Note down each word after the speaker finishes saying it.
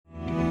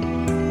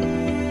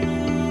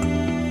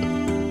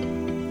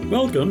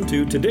Welcome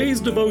to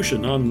today's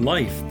devotion on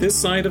life this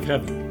side of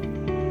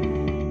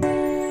heaven.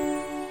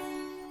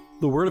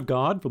 The Word of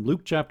God from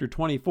Luke chapter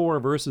 24,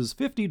 verses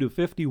 50 to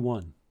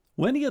 51.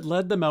 When he had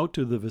led them out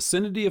to the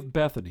vicinity of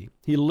Bethany,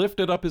 he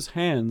lifted up his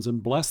hands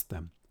and blessed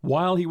them.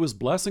 While he was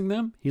blessing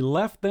them, he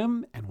left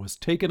them and was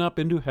taken up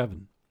into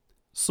heaven.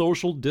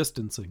 Social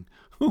distancing.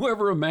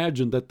 Whoever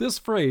imagined that this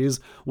phrase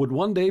would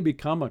one day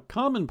become a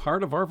common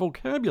part of our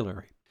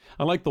vocabulary?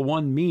 I like the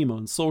one meme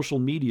on social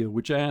media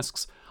which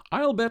asks,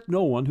 "I'll bet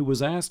no one who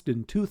was asked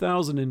in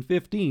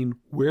 2015,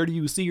 'Where do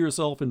you see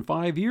yourself in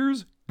 5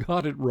 years?'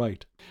 got it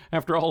right."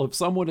 After all, if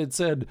someone had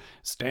said,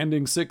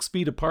 "Standing 6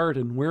 feet apart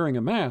and wearing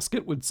a mask,"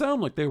 it would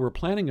sound like they were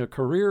planning a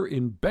career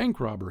in bank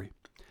robbery.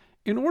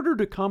 In order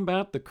to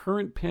combat the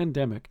current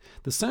pandemic,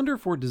 the Center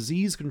for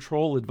Disease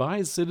Control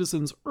advised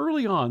citizens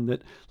early on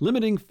that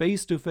limiting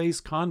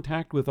face-to-face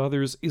contact with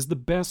others is the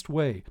best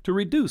way to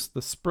reduce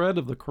the spread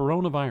of the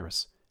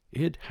coronavirus.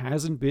 It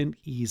hasn't been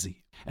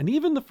easy. And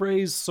even the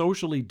phrase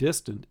socially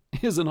distant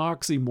is an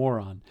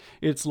oxymoron.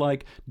 It's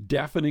like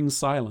deafening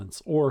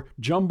silence or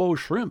jumbo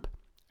shrimp.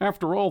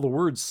 After all, the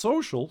word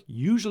social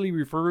usually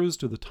refers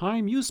to the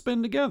time you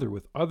spend together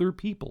with other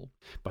people.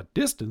 But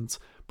distance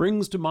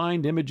brings to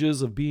mind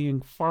images of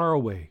being far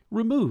away,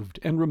 removed,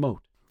 and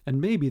remote. And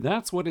maybe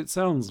that's what it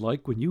sounds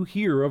like when you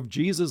hear of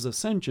Jesus'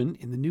 ascension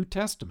in the New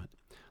Testament.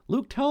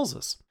 Luke tells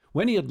us,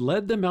 when he had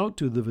led them out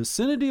to the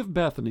vicinity of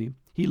Bethany,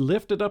 he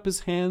lifted up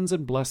his hands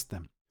and blessed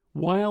them.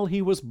 While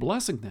he was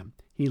blessing them,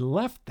 he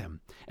left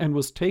them and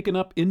was taken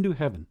up into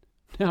heaven.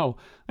 Now,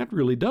 that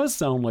really does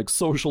sound like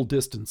social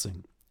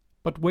distancing.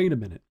 But wait a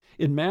minute.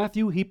 In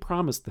Matthew, he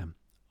promised them,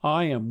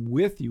 "I am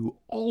with you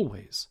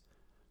always."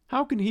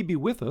 How can he be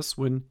with us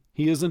when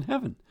he is in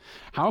heaven?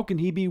 How can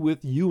he be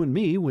with you and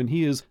me when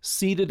he is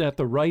seated at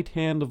the right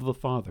hand of the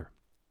Father?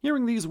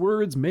 Hearing these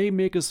words may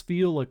make us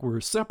feel like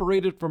we're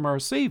separated from our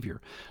Savior,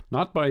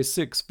 not by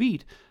 6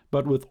 feet,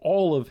 but with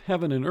all of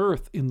heaven and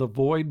earth in the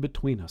void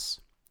between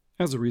us.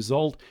 As a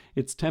result,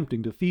 it's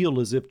tempting to feel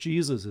as if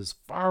Jesus is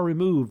far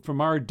removed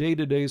from our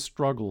day-to-day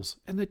struggles,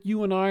 and that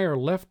you and I are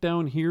left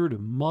down here to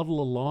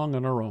muddle along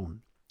on our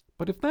own.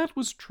 But if that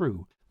was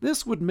true,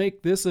 this would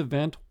make this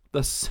event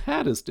the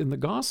saddest in the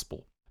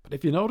gospel. But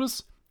if you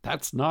notice,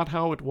 that's not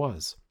how it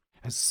was.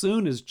 As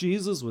soon as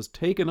Jesus was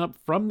taken up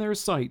from their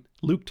sight,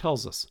 Luke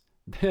tells us,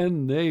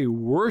 then they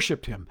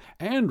worshipped him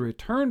and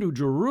returned to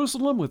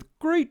Jerusalem with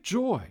great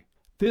joy.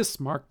 This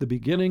marked the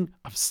beginning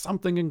of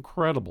something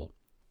incredible.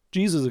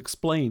 Jesus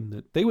explained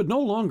that they would no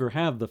longer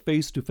have the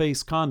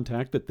face-to-face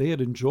contact that they had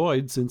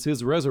enjoyed since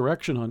his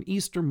resurrection on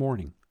Easter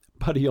morning.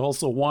 But he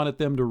also wanted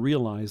them to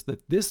realize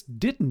that this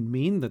didn't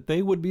mean that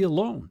they would be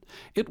alone.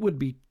 It would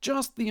be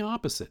just the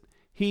opposite.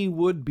 He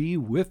would be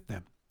with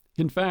them.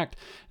 In fact,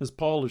 as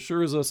Paul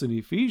assures us in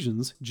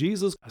Ephesians,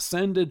 Jesus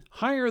ascended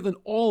higher than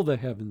all the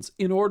heavens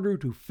in order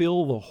to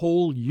fill the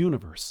whole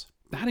universe.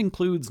 That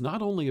includes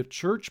not only a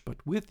church,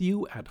 but with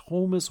you at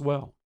home as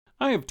well.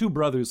 I have 2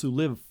 brothers who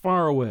live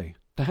far away.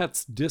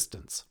 That's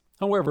distance.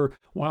 However,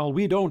 while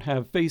we don't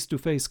have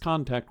face-to-face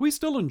contact, we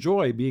still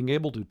enjoy being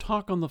able to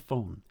talk on the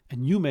phone,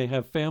 and you may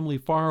have family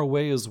far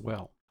away as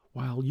well.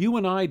 While you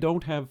and I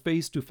don't have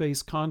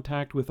face-to-face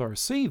contact with our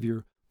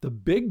Savior, the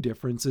big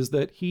difference is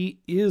that he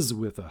is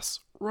with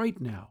us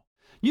right now.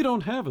 You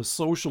don't have a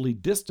socially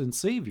distant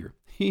Savior.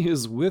 He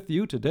is with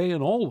you today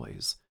and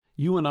always.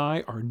 You and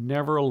I are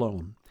never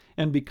alone.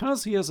 And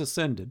because he has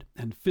ascended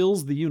and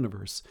fills the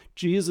universe,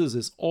 Jesus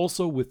is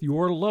also with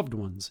your loved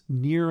ones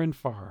near and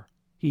far.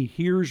 He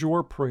hears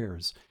your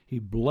prayers. He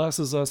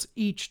blesses us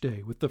each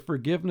day with the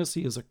forgiveness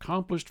he has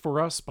accomplished for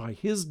us by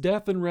his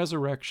death and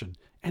resurrection,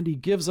 and he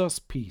gives us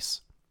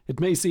peace. It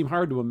may seem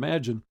hard to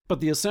imagine,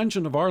 but the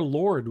ascension of our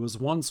Lord was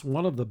once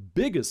one of the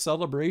biggest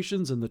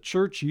celebrations in the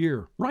church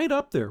year, right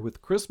up there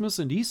with Christmas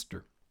and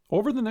Easter.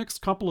 Over the next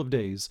couple of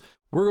days,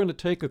 we're going to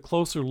take a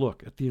closer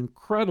look at the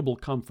incredible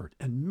comfort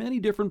and many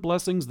different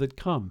blessings that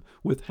come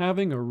with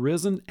having a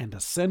risen and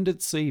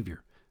ascended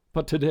Savior.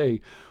 But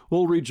today,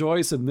 we'll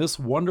rejoice in this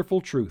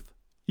wonderful truth.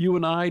 You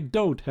and I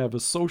don't have a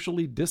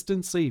socially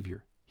distant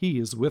Savior. He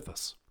is with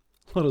us.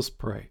 Let us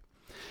pray.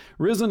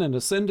 Risen and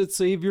ascended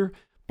Savior,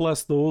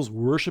 bless those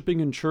worshiping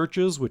in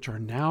churches which are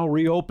now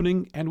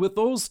reopening, and with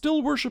those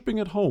still worshiping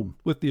at home,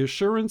 with the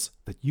assurance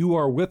that you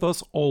are with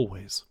us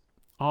always.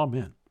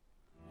 Amen.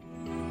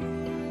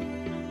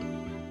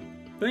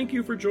 Thank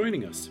you for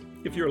joining us.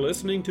 If you're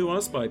listening to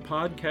us by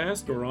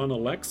podcast or on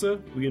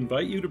Alexa, we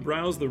invite you to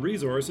browse the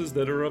resources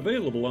that are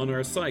available on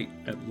our site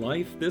at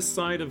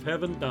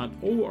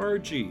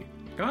lifethissideofheaven.org.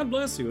 God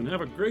bless you and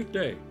have a great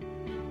day.